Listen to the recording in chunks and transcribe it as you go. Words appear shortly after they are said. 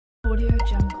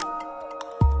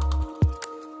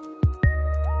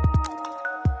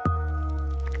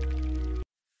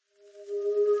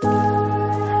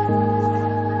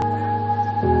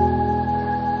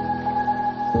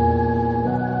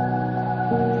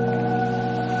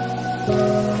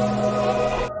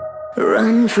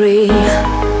Run free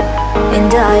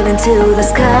and dive into the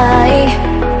sky.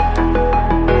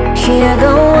 Hear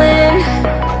the wind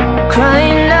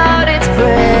crying out its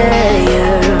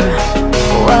prayer.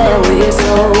 Why are we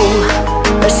so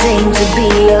ashamed to be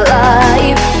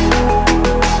alive?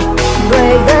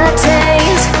 Break the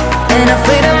chains and our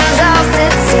freedom's ours to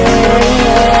take.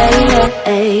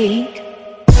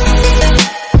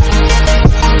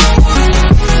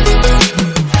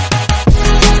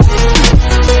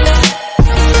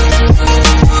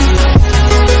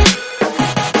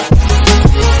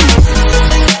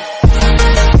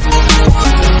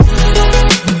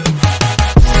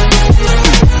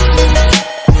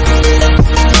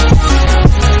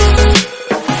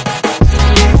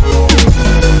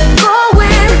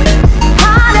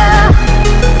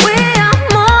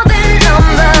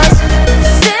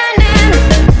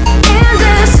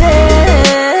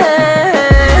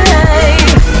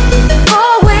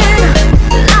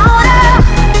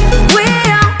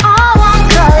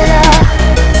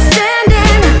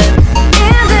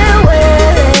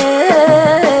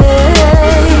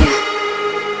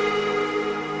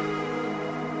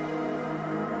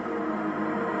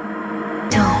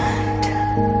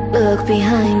 Look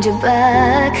behind your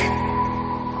back.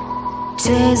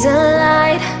 Chase a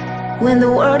light when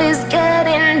the world is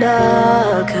getting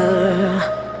darker.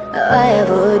 I have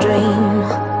a dream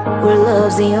where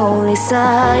love's the only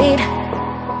side.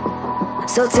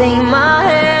 So take my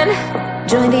hand,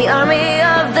 join the army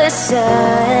of the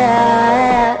shadows.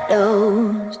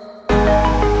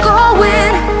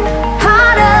 Going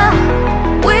harder,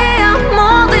 we are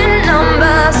more than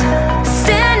numbers.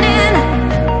 Standing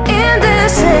in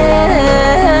this hate.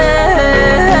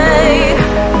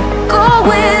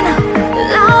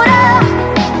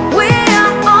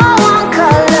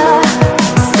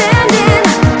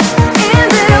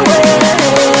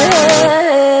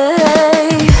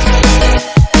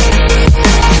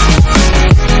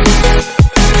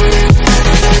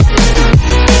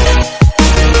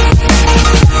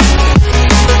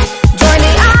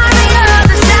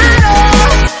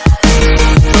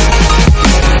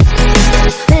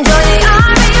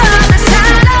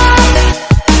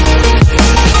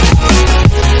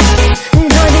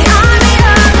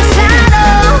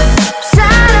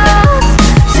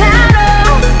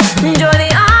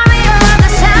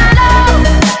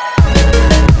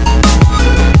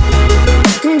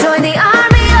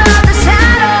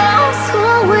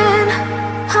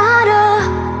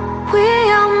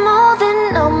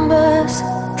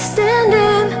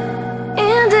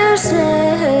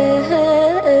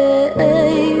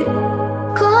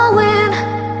 Going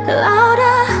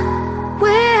louder,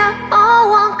 we are all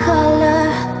one color.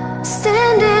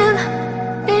 Standing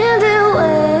in their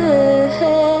way.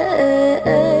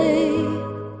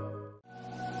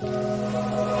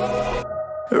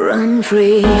 Run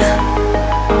free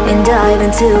and dive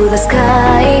into the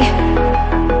sky.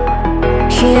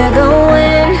 Hear the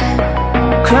wind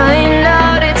crying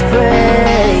out its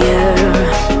prayer.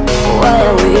 Why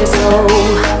are we so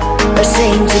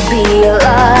ashamed to be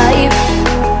alive?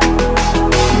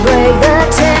 Break the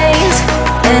chains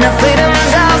and our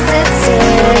freedom's ours to take.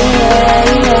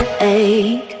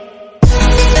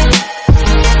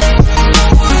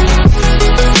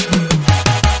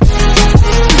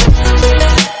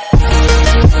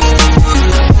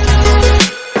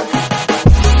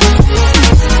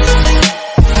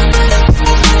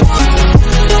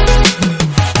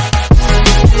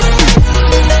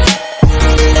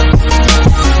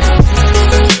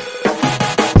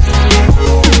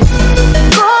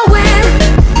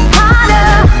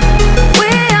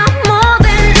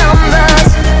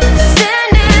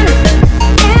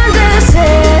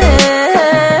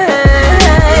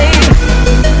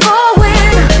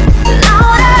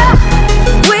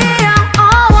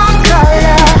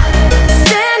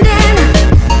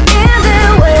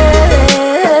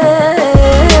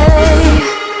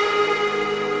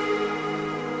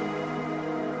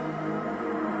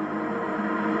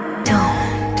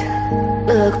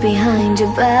 Look behind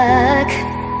your back.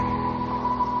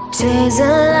 Chase a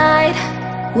light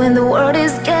when the world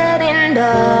is getting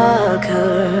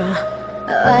darker.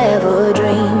 I have a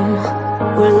dream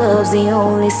where love's the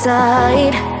only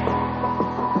side.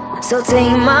 So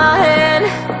take my hand,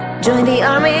 join the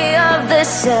army of the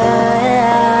shadows.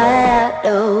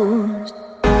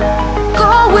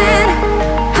 Going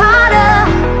harder,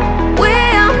 we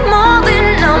are more than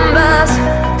numbers.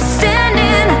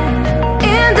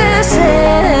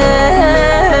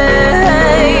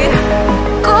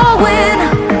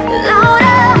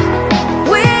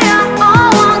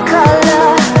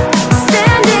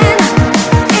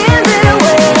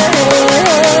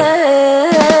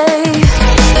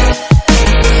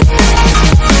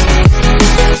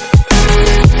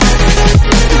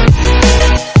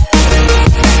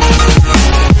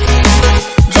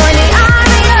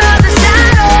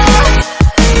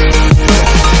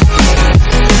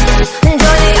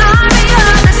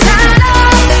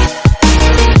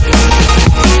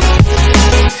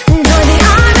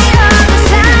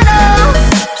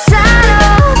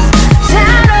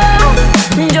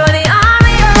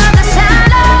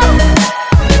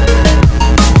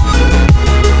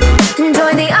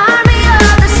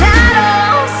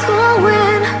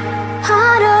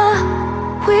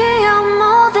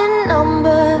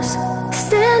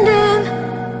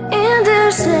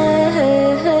 end.